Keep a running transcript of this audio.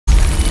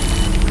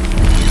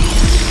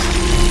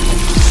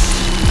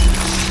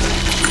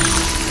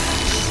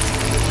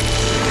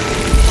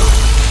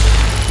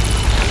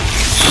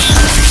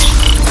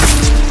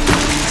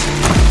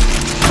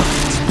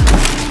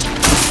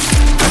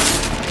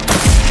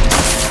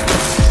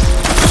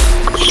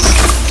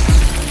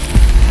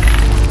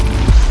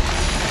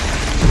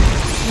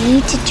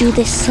need to do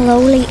this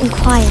slowly and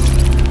quietly.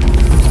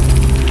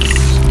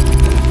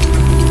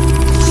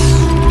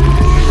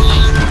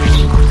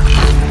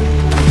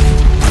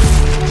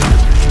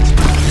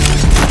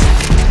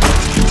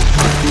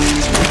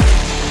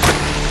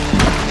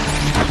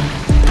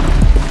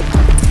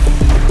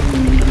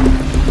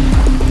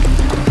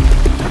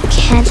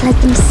 Can't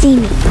let them see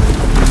me.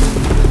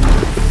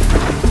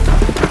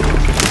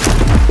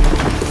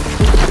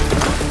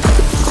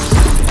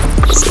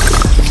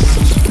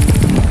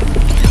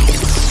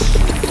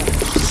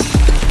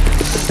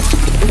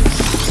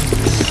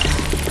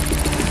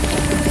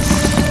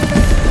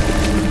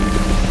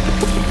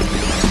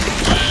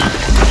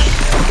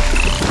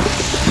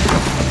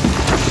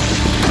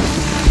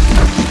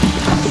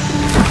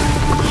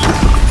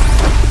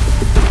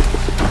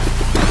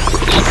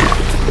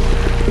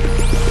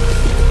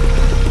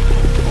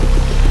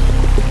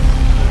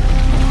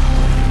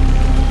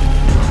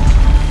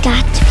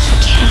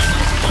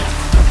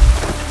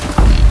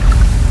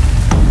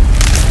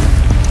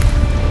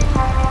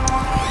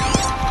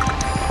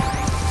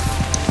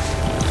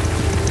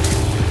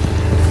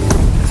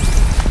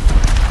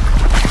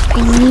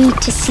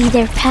 To see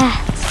their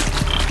paths.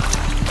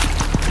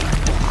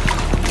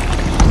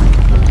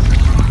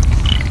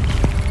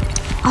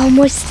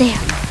 Almost there.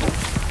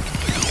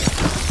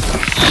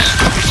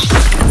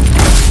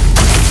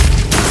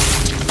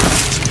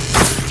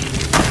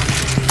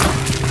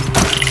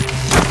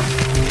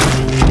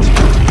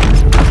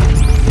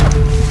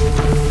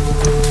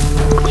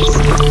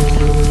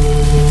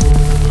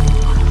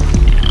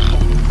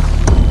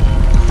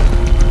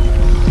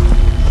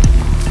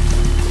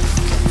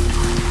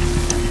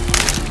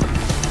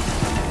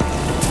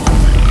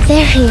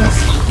 There he is.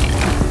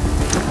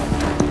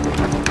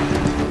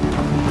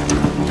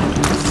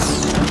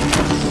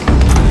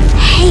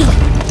 Hey!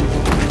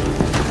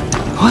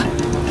 What?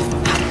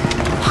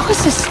 How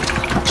is this?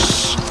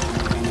 Shh.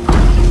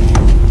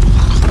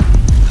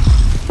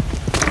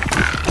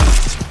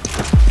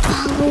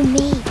 Follow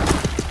me.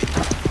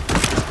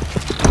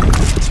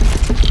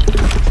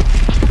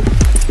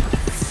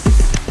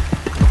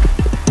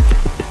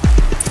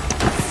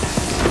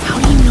 How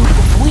do you know to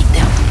avoid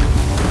them?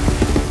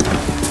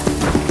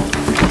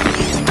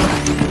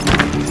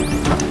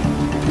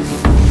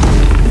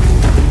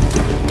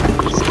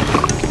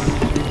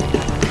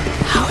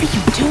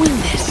 Doing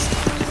this?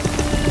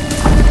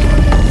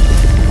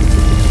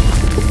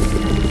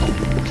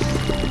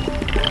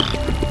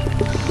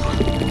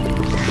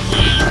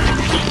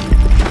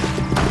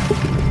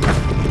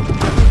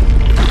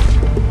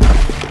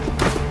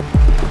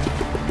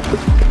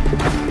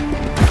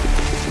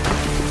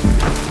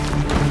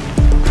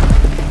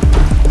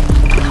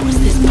 How is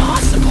this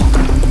possible?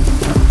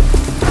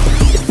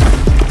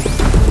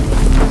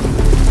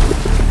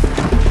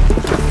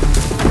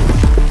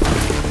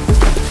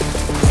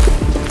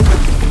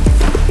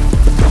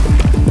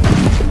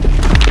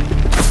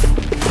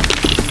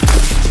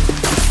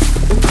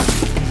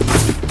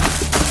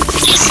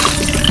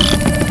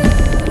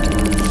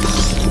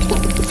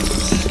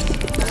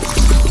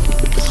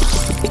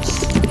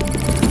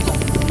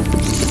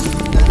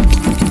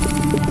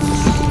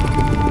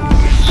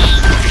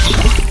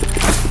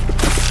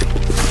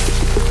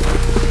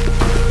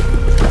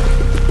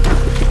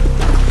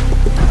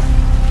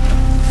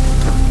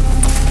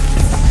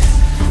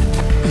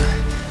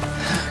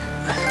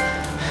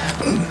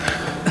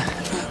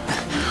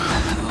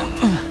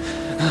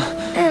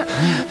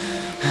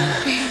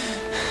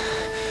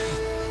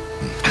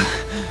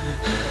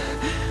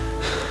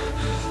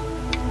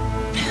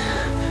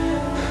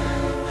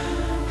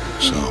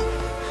 So,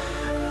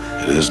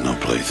 it is no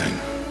plaything.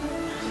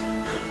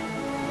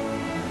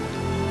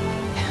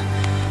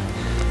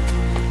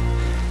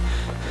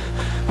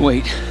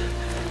 Wait.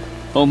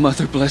 Oh,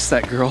 Mother, bless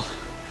that girl.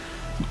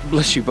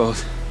 Bless you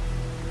both.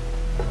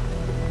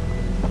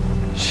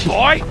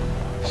 Boy!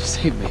 She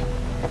saved me.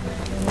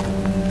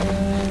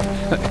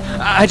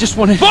 I just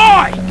wanted...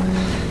 Boy!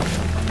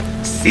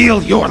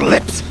 Seal your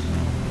lips!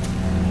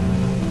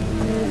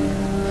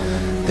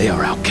 They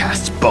are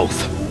outcasts,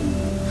 both.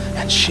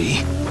 And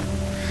she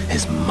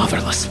is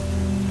motherless.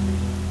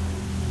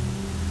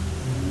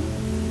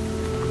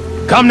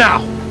 Come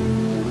now!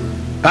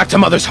 Back to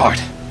Mother's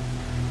heart.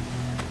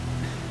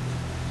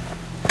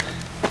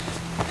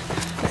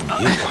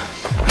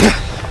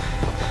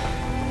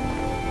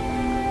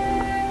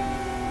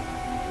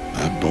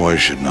 That boy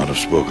should not have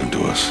spoken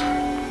to us.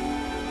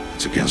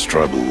 It's against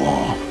tribal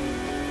law.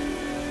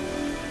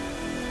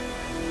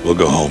 We'll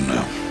go home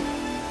now.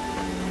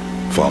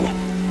 Follow.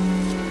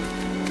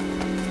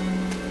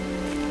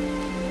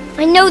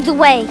 I know the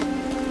way.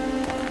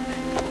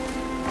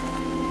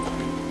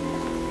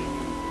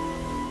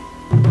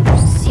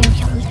 Seal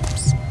your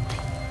lips.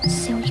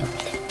 Seal your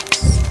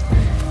lips.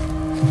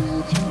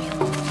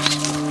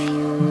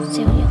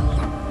 Seal your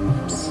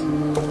lips.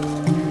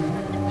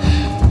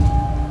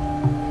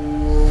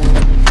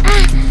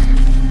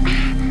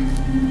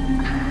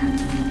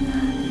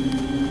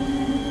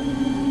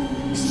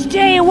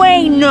 Stay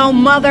away, no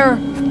mother!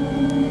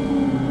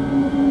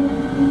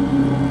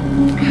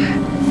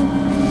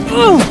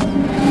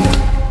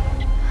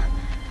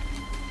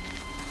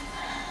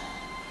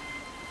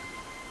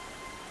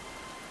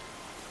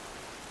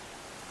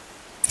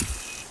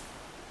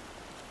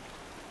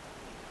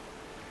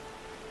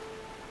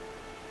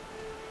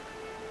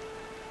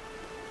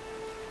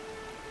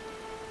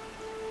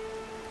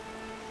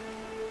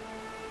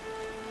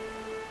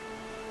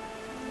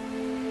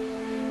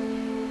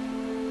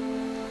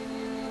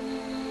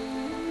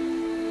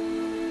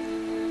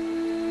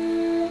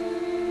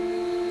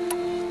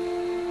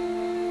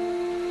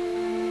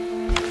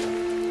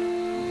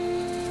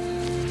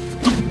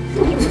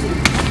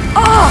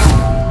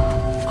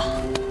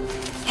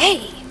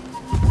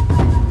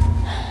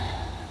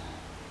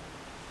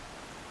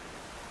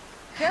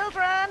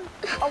 Children,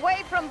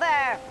 away from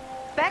there!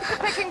 Back to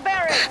picking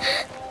berries!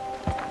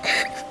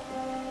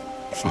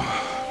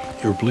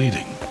 You're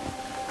bleeding.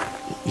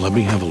 Let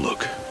me have a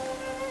look.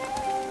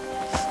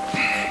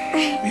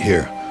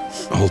 Here,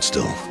 hold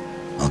still.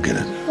 I'll get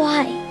it.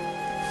 Why?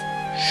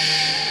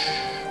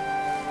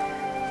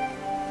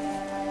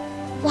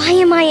 Why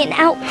am I an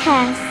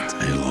outcast?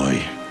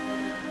 Aloy,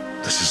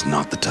 this is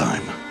not the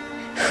time.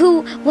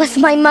 Who was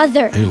my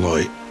mother?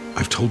 Aloy,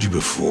 I've told you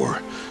before,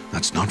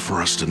 that's not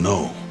for us to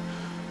know.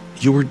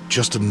 You were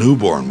just a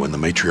newborn when the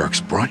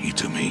matriarchs brought you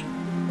to me.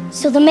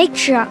 So the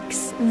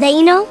matriarchs,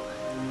 they know?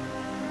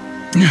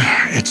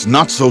 It's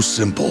not so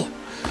simple.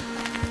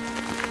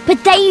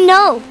 But they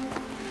know.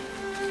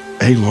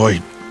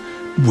 Aloy,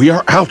 we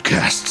are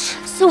outcasts.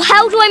 So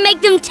how do I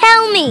make them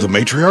tell me? The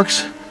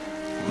matriarchs?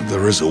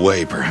 There is a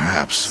way,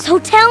 perhaps. So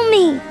tell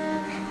me.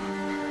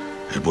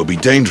 It would be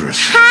dangerous.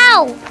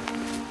 How?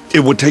 It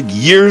would take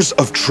years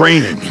of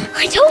training.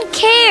 I don't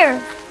care.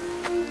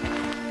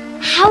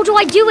 How do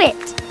I do it?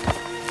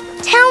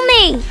 Tell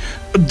me.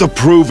 The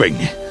proving.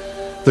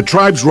 The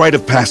tribe's rite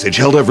of passage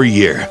held every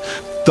year.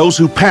 Those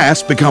who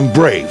pass become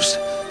braves.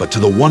 But to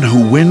the one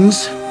who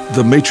wins,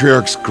 the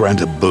matriarchs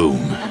grant a boon.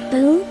 A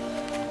boon?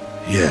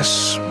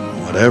 Yes,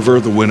 whatever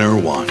the winner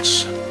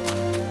wants.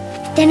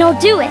 Then I'll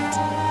do it.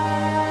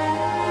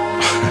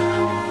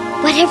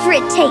 Whatever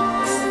it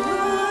takes.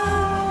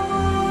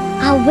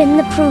 I'll win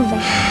the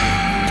proving.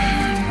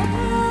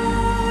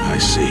 I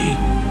see.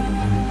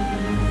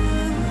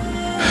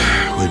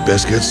 We'd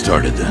best get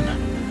started then.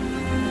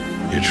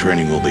 Your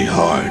training will be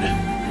hard,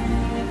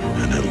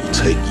 and it'll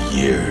take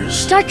years.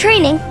 Start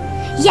training?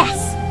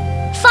 Yes.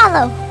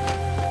 Follow.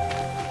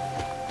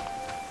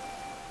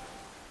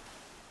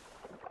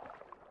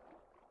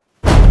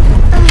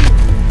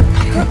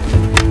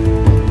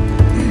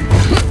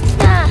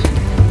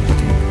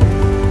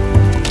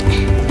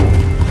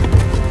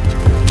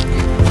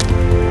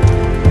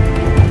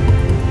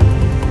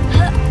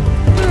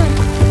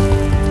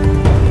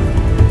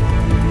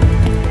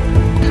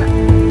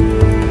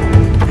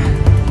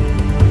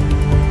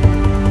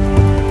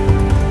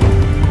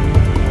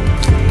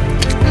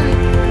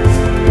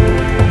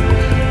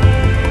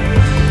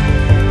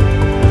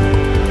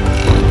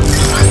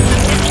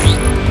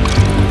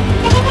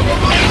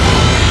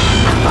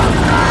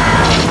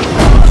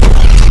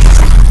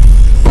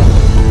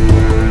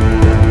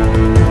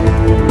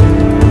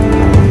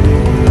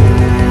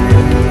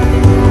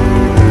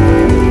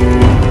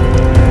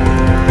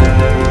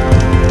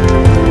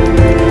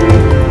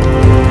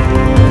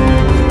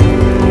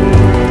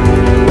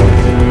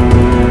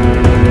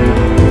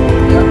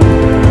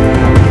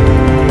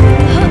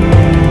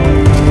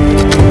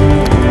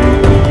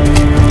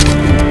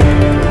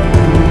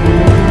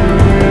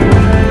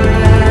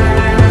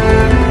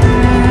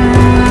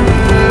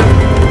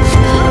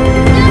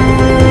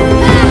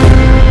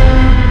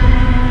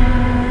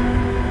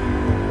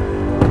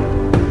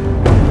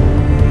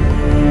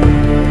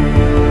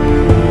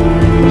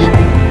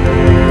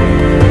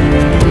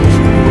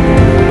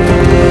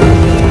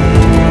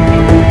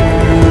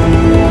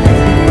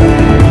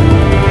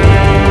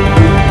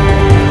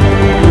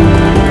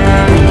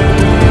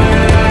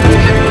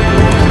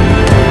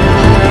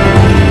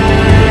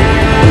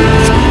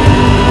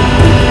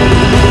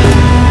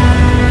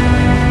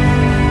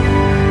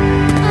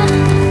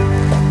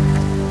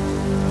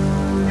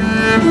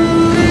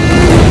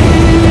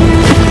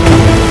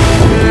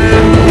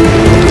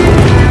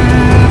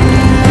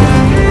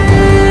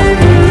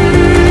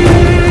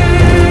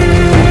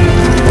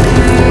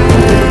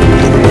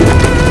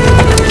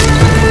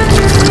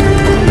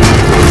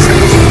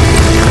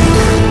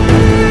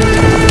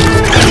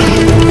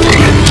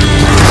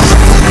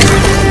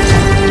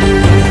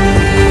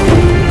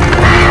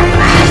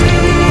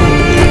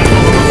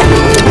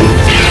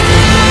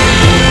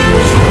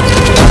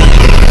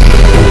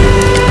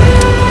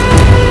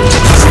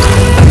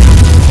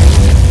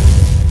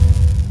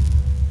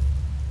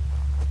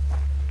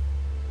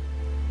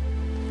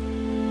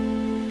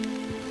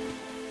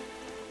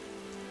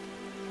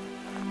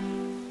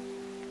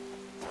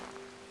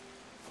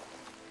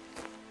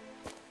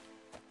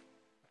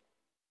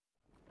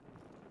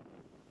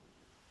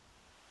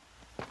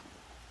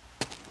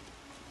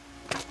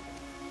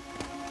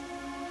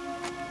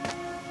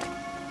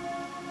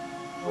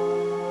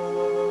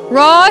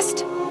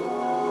 Rost?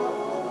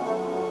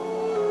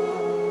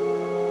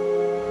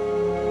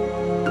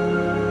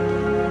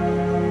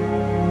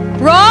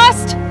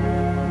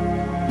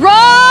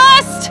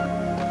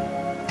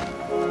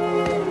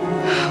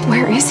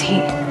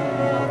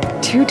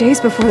 he? 2 days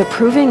before the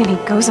proving and he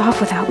goes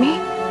off without me?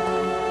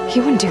 He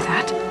wouldn't do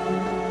that.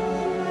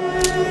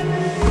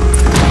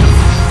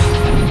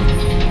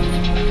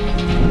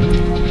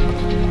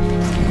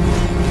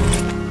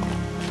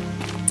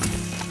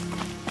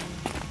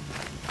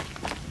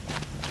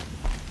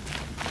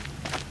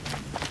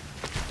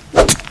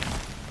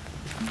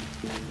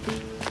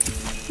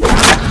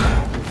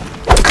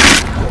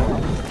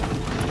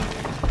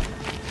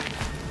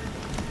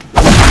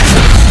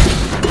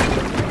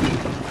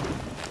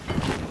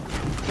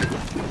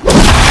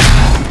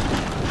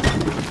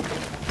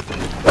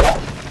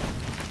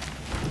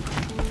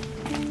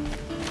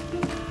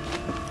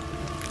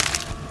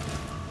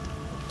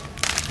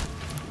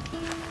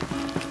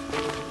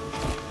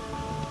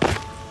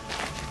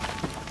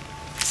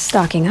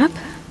 Stocking up.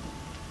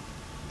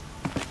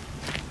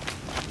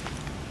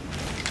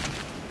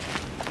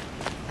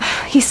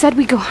 He said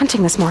we'd go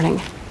hunting this morning.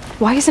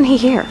 Why isn't he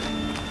here?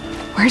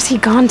 Where's he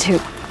gone to?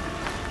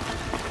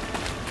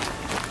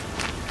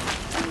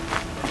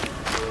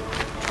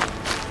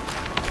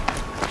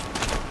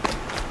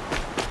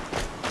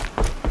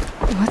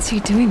 What's he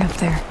doing up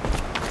there?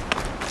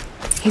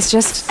 He's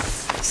just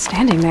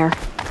standing there.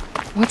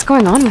 What's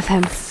going on with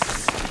him?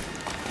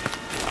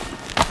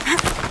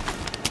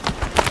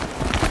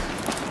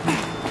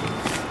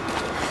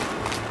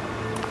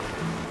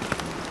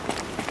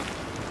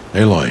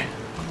 Aloy,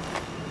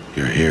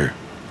 you're here.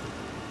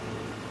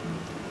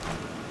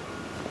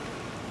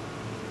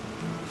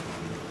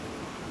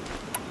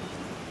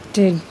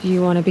 Did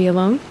you want to be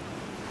alone?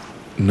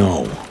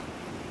 No.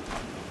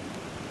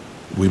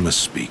 We must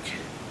speak.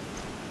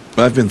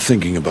 I've been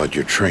thinking about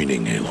your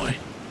training, Aloy.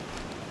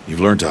 You've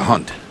learned to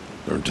hunt,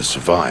 learned to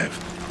survive.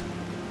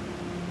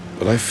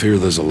 But I fear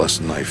there's a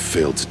lesson I've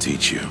failed to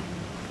teach you.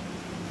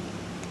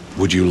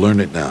 Would you learn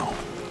it now?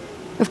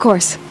 Of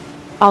course.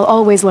 I'll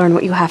always learn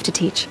what you have to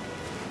teach.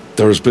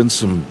 There has been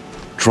some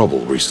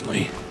trouble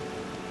recently.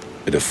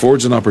 It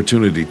affords an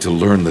opportunity to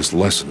learn this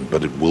lesson,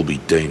 but it will be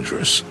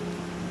dangerous.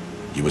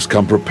 You must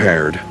come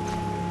prepared,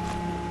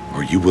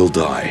 or you will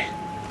die.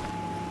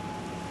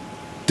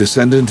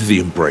 Descend into the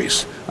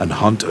Embrace and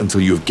hunt until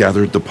you have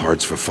gathered the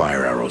parts for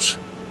fire arrows.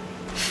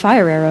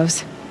 Fire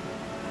arrows?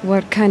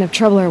 What kind of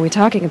trouble are we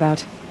talking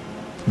about?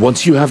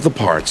 Once you have the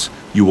parts,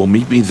 you will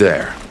meet me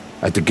there,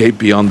 at the gate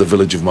beyond the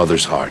village of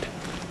Mother's Heart.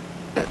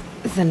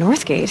 The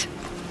North Gate?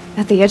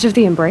 At the edge of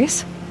the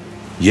Embrace?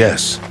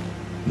 Yes.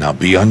 Now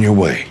be on your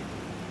way.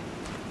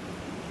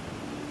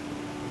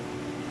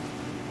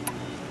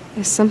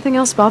 Is something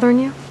else bothering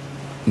you?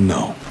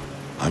 No,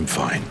 I'm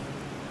fine.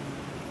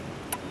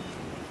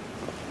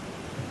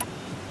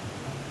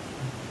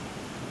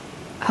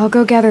 I'll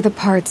go gather the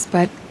parts,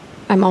 but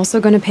I'm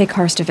also going to pay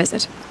Karst a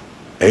visit.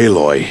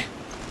 Aloy,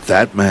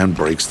 that man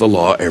breaks the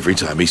law every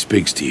time he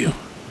speaks to you.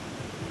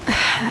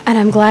 And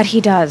I'm glad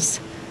he does.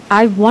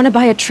 I want to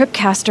buy a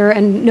tripcaster,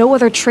 and no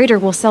other trader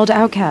will sell to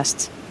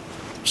outcasts.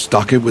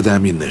 Stock it with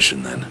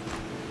ammunition, then.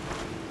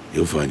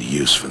 You'll find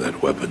use for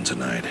that weapon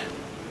tonight.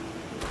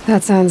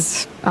 That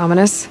sounds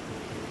ominous.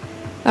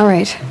 All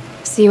right,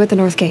 see you at the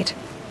North Gate.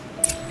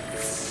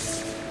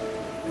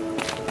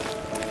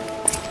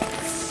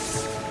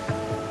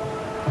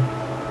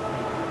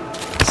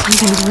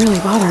 Something's really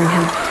bothering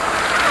him.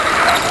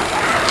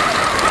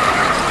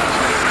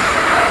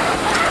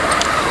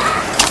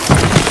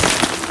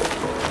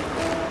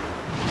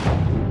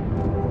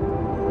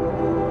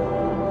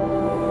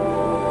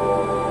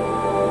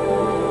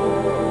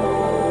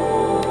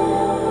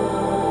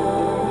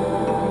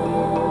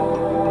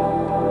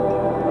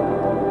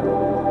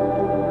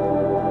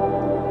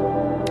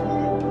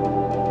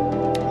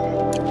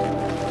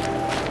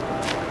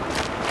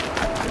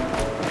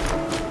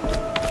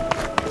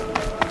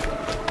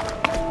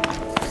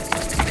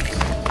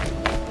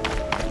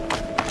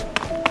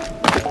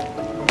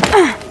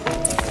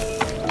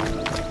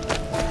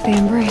 The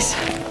Embrace.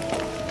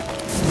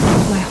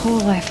 My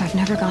whole life, I've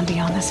never gone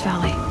beyond this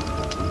valley.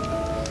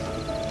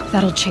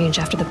 That'll change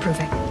after the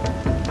proving.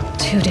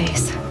 2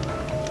 days.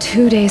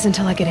 2 days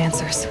until I get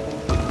answers.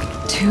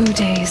 2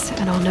 days,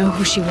 and I'll know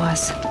who she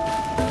was.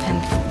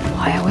 And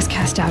why I was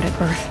cast out at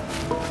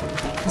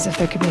birth. As if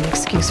there could be an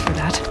excuse for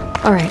that.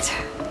 All right.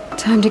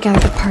 Time to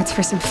gather the parts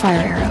for some fire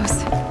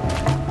arrows.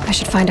 I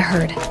should find a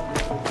herd.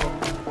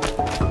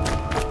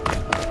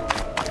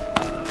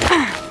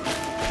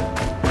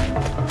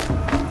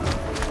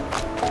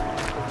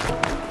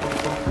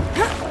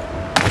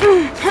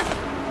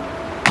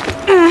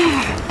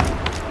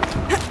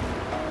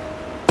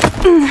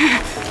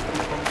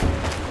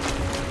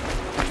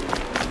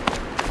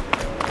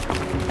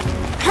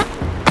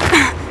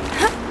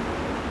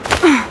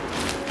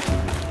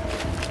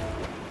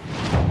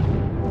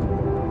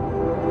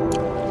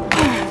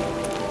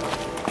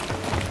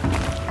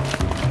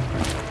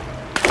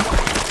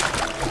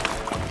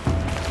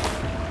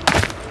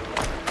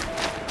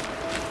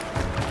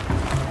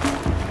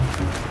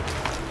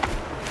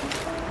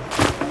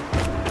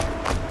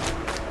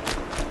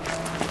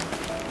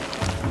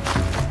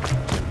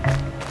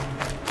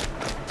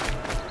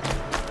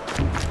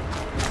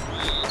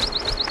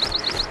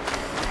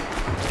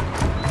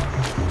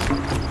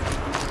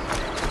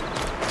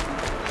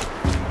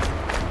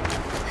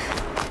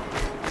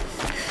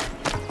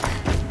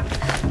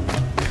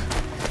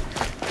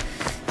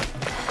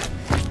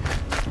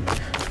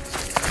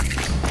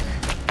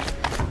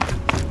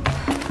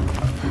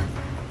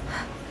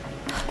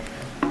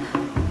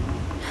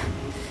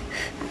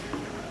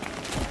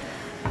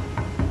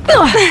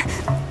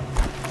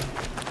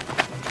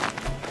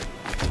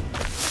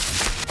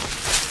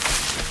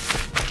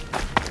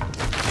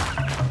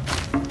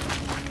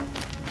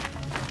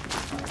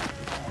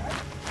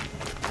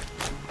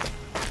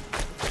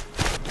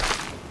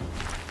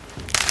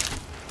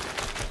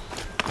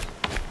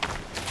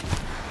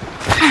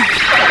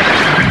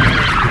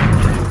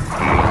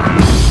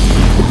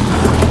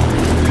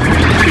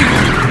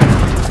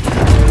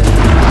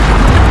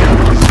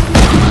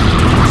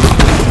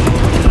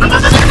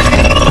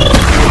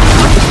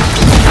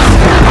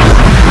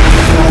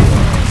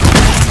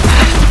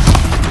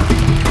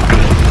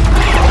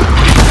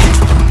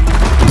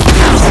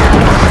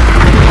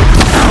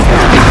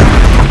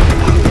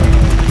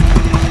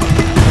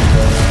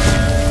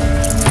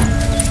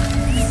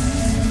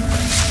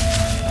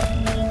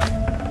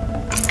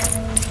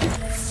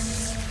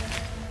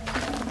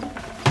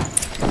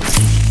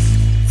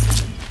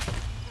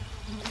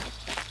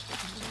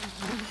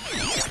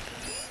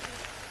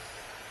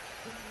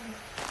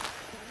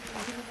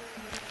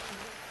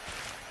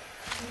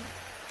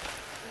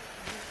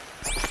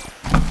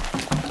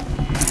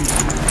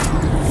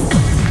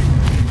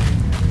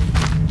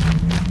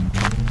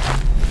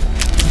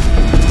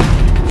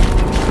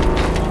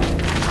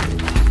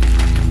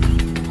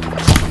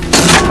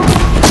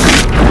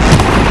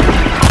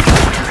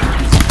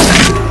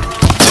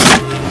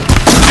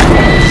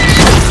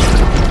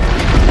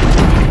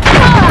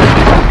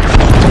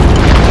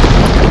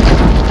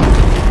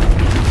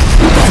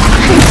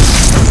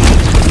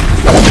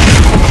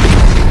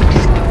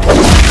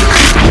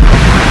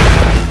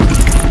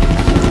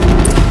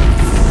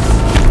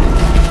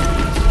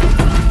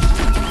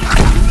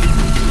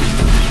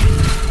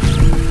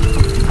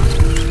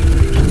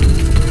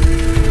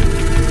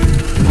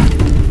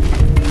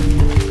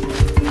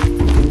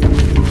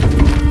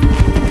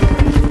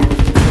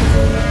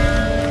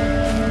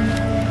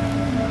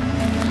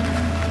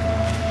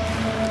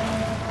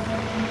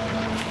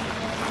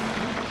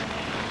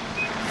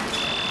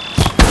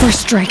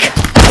 First strike.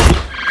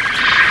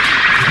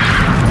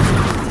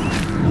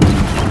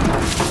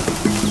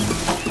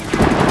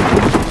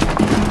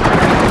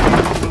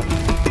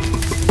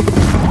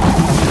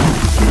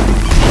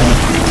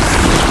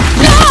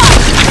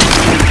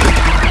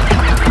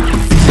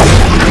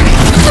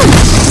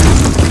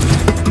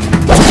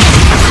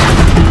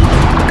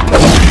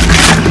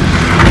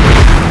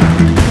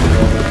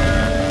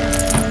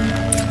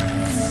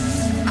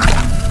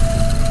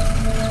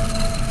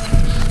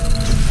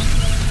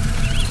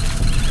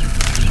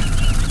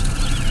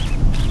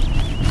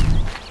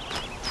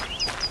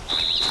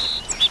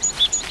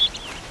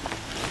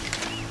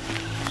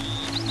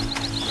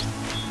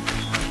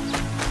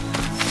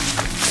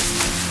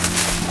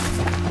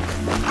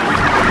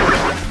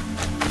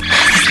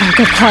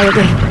 Go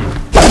quietly.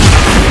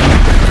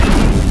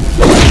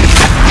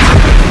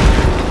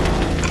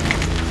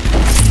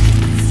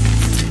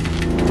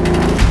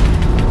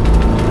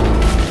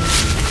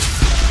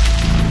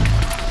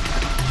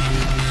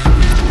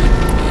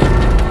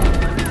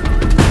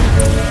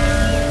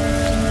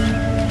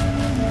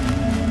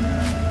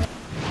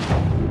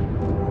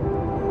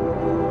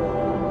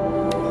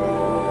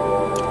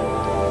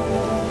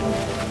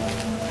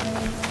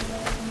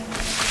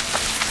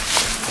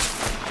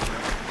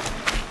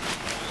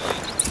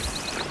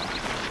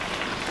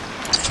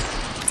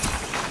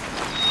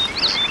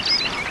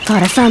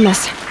 Thought I found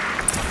this.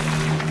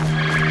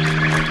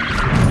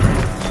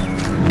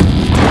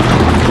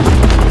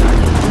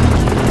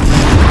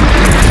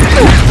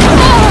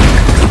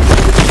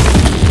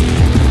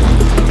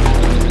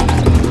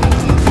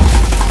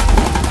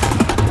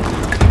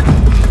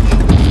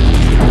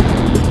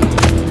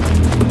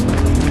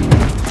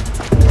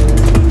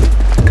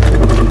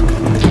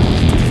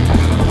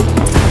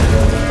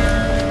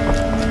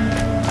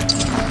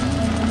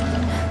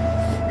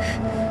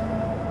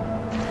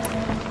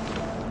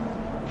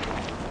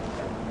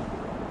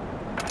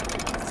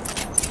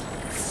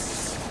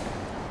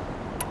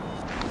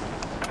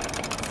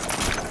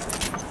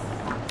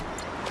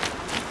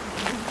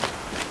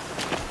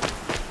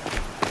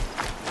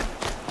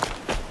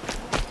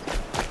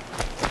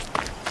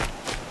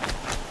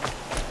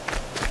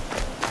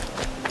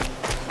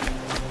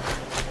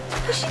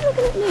 Is she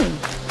looking at me?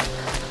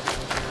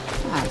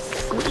 I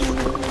see.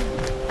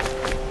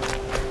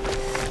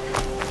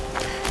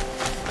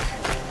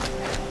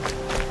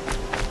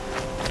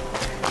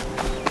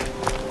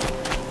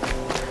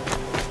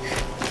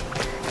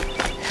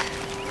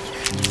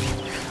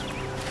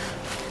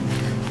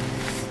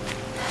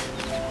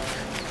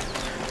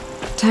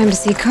 Time to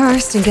see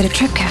Karst and get a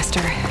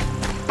tripcaster.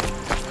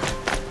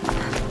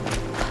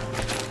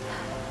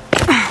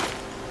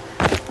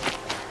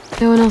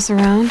 No one else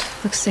around.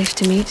 Looks safe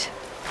to meet.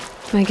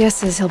 My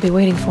guess is he'll be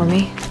waiting for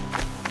me.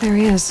 There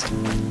he is.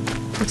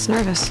 Looks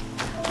nervous.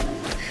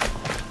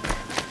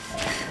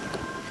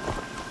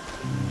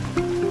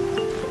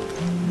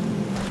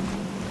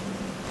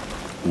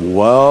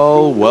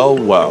 Well, well,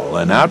 well.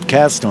 An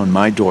outcast on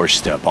my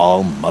doorstep.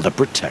 All mother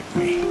protect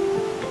me.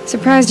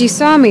 Surprised you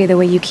saw me the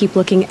way you keep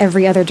looking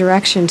every other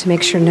direction to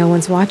make sure no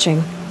one's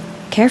watching.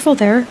 Careful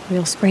there, or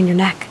you'll sprain your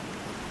neck.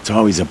 It's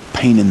always a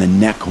pain in the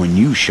neck when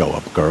you show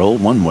up, girl,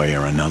 one way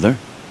or another.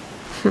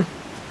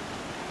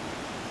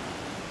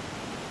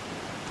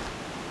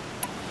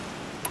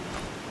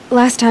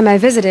 Last time I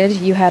visited,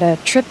 you had a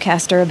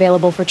tripcaster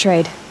available for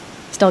trade.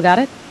 Still got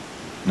it?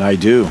 I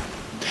do.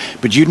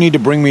 But you'd need to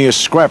bring me a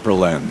scrapper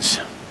lens.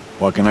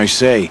 What can I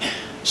say?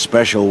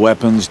 Special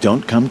weapons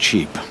don't come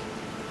cheap.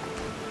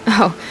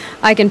 Oh,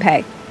 I can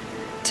pay.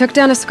 Took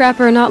down a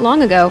scrapper not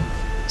long ago.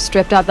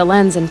 Stripped out the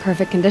lens in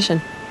perfect condition.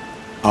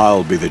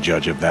 I'll be the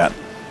judge of that.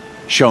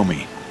 Show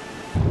me.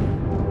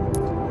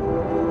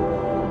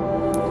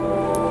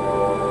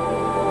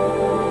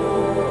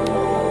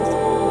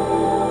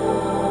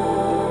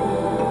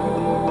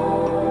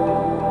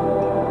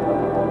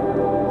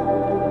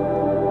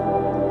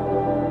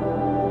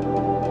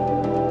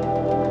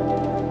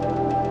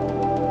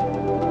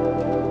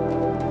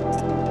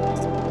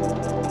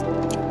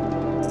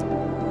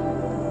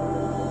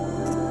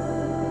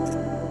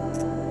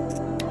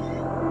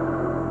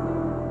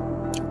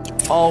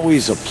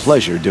 Always a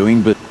pleasure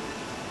doing, but...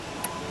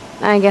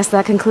 I guess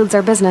that concludes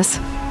our business.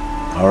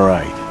 All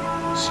right.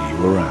 See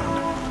you around.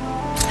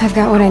 I've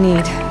got what I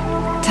need.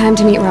 Time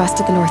to meet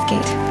Rost at the North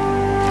Gate.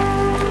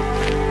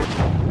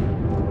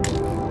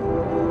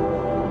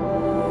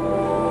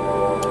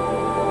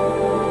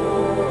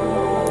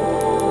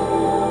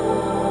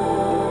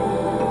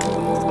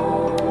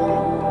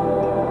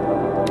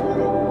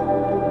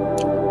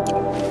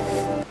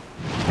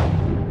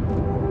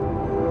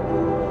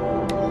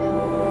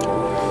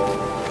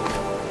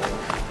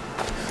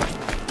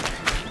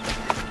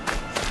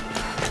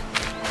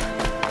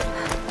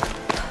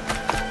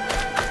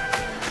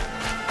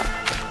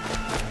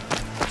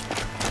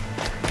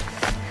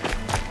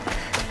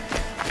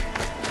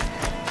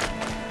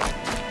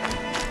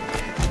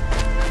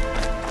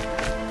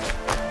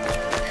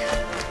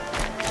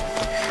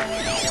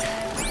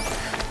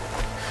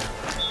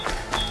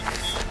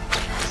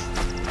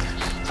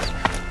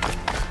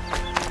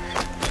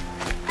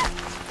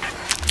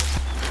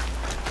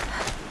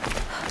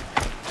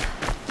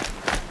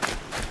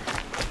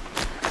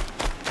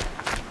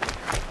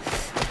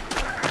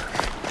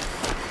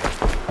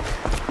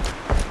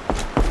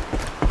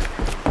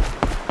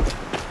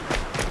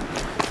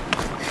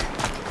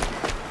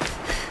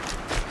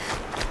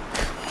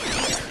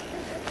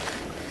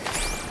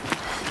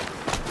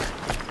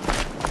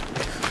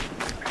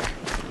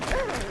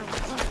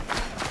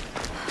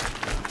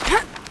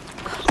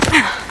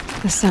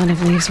 The sound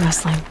of leaves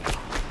rustling.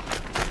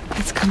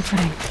 It's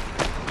comforting.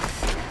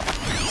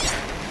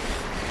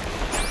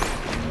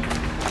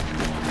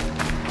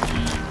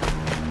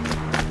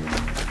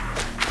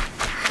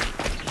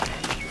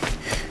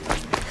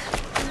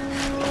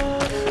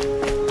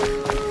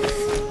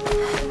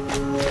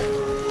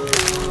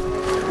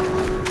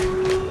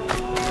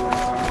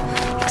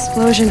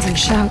 Explosions and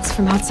shouts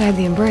from outside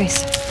the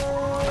embrace.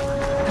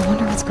 I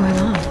wonder what's going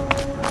on.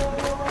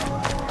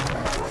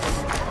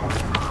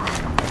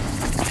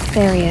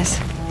 There he is.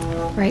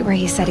 Right where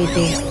he said he'd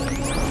be.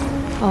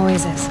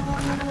 Always is.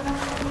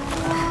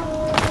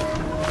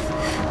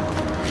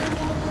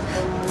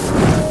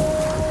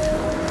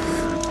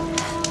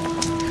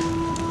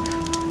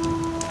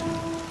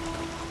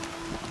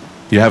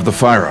 You have the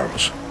fire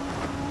arrows.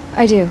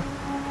 I do.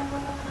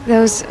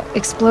 Those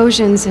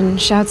explosions and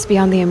shouts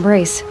beyond the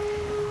embrace.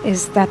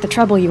 Is that the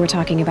trouble you were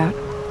talking about?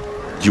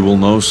 You will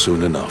know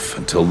soon enough.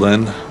 Until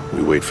then,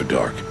 we wait for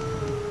dark.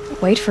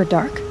 Wait for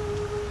dark?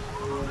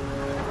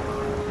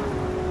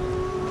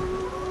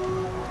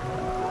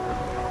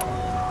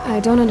 I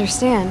don't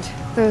understand.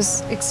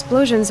 Those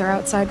explosions are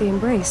outside the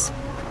embrace.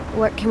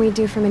 What can we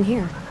do from in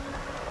here?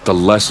 The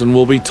lesson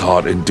will be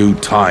taught in due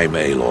time,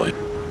 Aloy.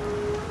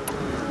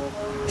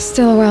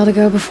 Still a while to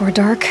go before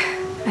dark.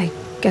 I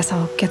guess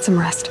I'll get some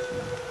rest.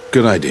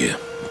 Good idea.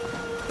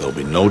 There'll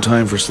be no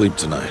time for sleep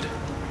tonight.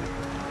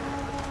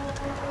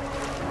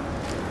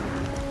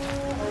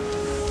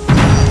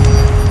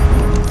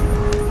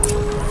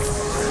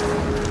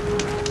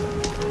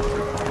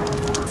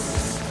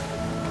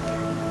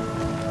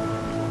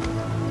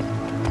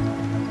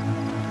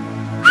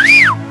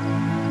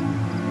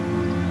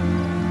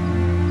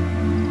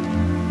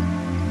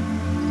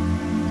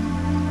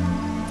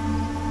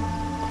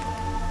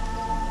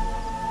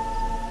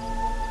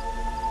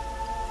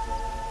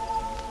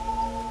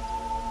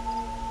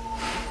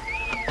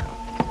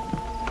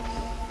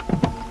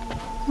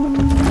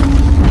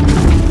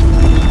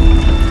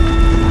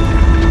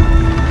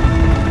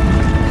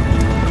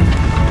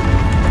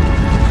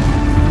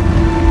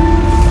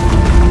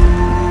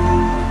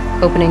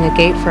 Opening a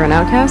gate for an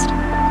outcast?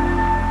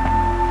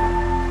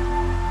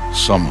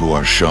 Some who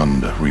are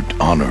shunned reaped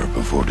honor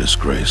before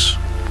disgrace.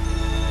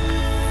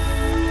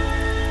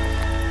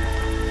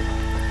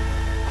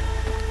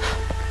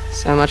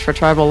 So much for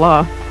tribal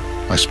law.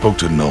 I spoke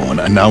to no one,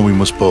 and now we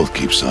must both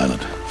keep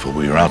silent, for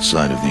we are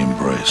outside of the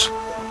embrace.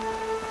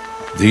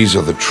 These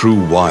are the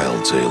true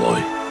wilds,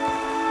 Aloy,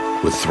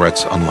 with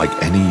threats unlike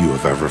any you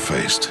have ever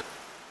faced.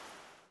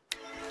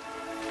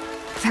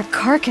 That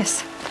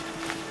carcass.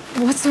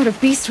 What sort of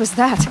beast was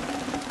that?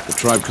 The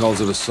tribe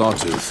calls it a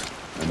sawtooth,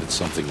 and it's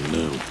something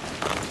new.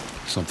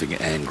 Something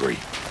angry.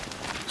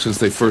 Since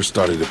they first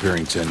started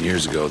appearing 10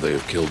 years ago, they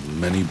have killed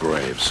many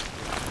braves.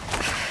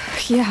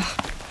 Yeah,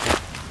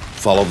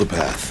 Follow the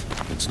path.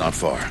 It's not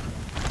far.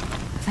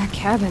 that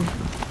cabin.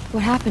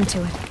 What happened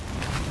to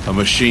it? A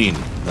machine,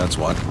 that's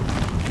what.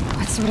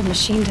 What sort of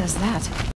machine does that?